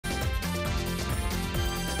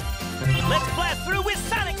Let's blast through with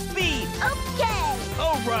sonic speed! Okay!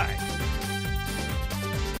 All right!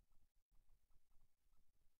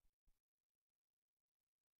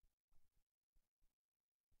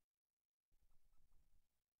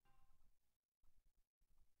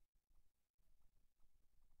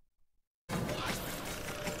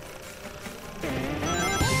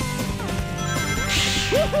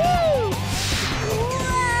 Woohoo!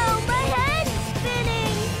 Wow, my head's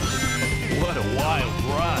spinning! What a wild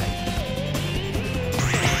ride!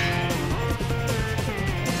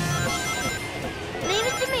 Leave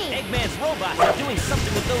it to me! Eggman's robots are doing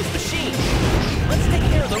something with those machines. Let's take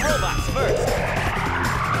care of the robots first.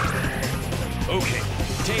 Okay,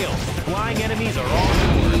 Tails, flying enemies are all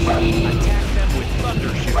yours. Attack them with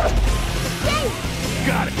Thunder Shoot. Yay!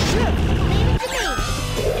 Got it! Leave it to me!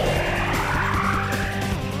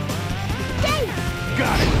 Yay!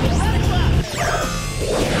 Got it!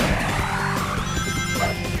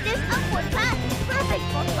 This upward path is perfect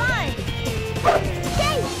for fun!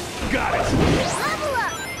 Yay! Got it! Level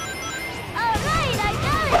up! Alright, I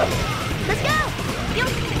got it! Let's go!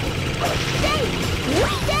 Yay!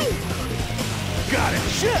 Yay! Got it!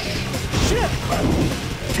 Ship! Ship!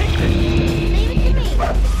 Take this! Leave it to me!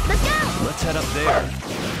 Let's go! Let's head up there.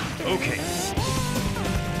 Okay.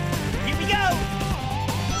 Here we go!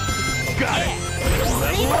 Got it!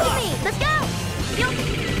 Leave it to me! Let's go!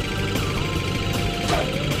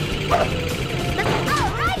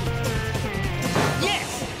 Alright! Yes!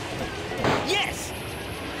 Yes!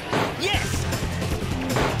 Yes!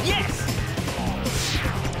 Yes!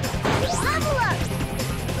 Level up!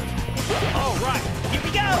 All right, here we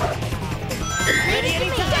go! Leave it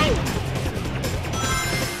to me!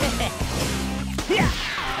 Yeah!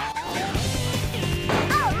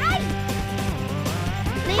 Alright!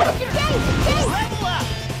 Leave it to Dave! Level up!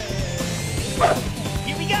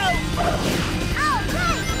 Here we go!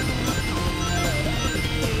 Alright!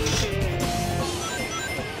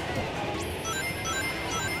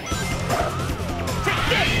 Take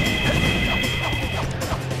this!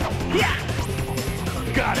 Yeah!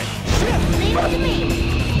 Got it! Leave it to me!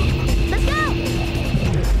 Let's go!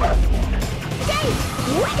 Dave!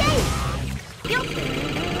 Dave!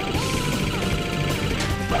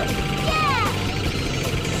 Yeah!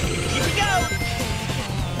 Here we go!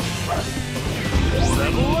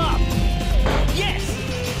 Level up! Yes!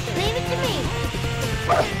 Leave it to me!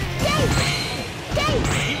 Dave! Dave!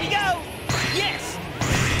 Here we go! Yes!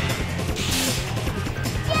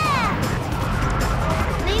 Yeah!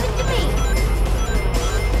 Leave it to me!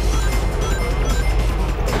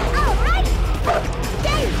 Alright!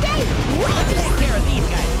 Dave! Dave! Let's take care of these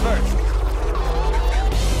guys first.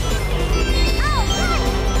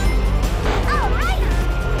 Alright! Alright!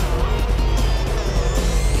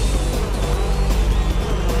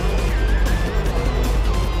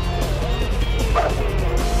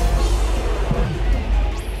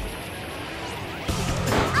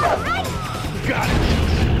 Alright! Got it!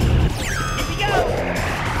 Here we go!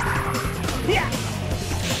 Yeah!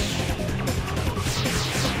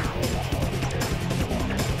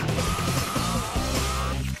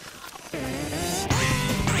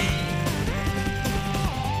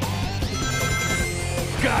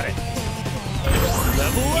 Got it!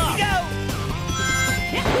 Level up!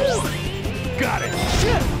 Here we go! Got it!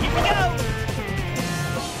 Here we go!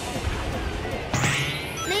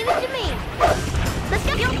 Leave it to me! Let's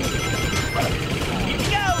go! Here we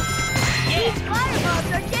go! These fireballs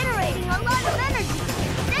are generating a lot of energy!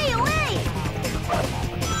 Stay away!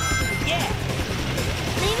 Yeah!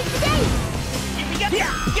 Leave it to Dave! Here we go!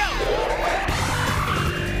 Yeah! Go!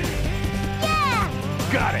 Yeah!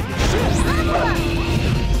 Got it! Level up!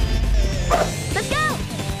 Let's go!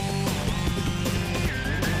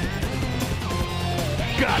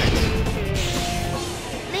 Got it!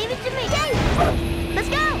 Leave it to me! Dave! Let's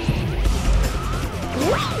go!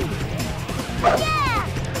 Whee! Yeah!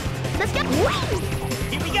 Let's go! Whee!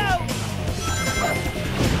 Here we go!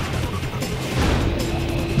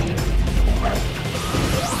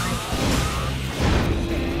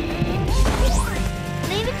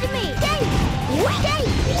 Leave it to me! Dave! Whee! Dave!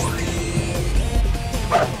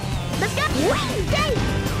 Let's go! Whee! Dave!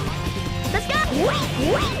 Let's go! Whee!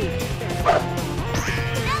 Whee!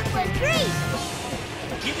 That was great!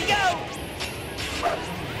 Here we go!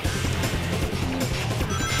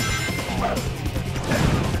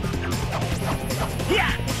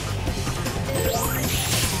 Yeah!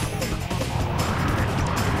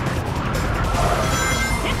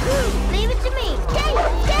 Leave it to me! Dave!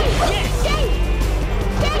 Dave! Yes! Dave!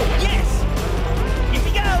 Dave! Yes! Here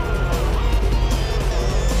we go!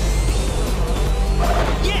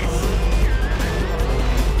 Yes!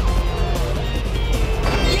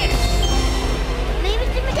 Yes!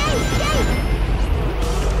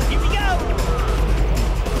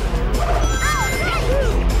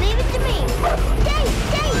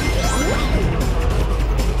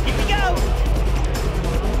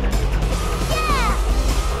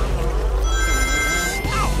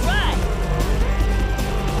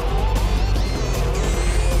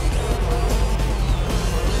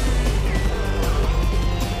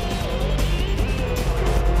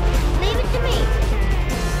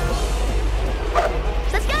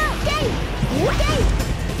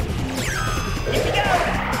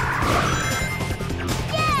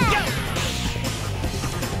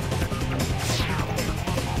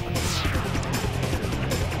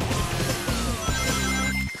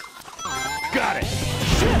 Got it!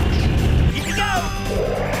 Here we go!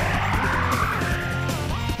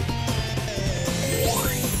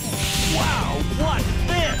 Wow, what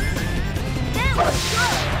this? That was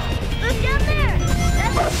close. Look down there.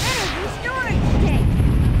 That's an energy storage tank.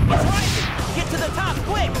 It's rising! Get to the top,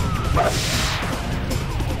 quick!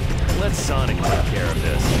 Let Sonic take care of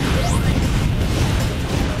this.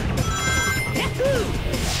 Yahoo!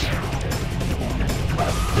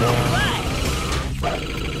 Alright!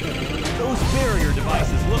 Those barrier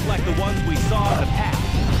devices look like the ones we saw in the past.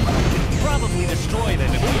 We can probably destroy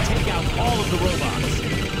them if we take out all of the robots.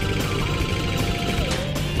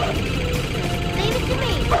 Leave it to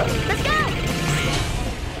me. Let's go.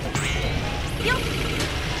 Yo.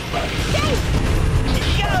 Hey.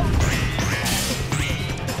 Go!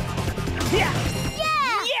 Yeah!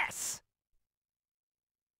 Yeah. Yes!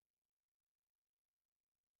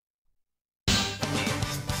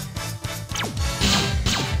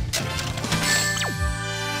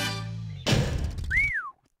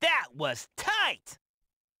 That was tight!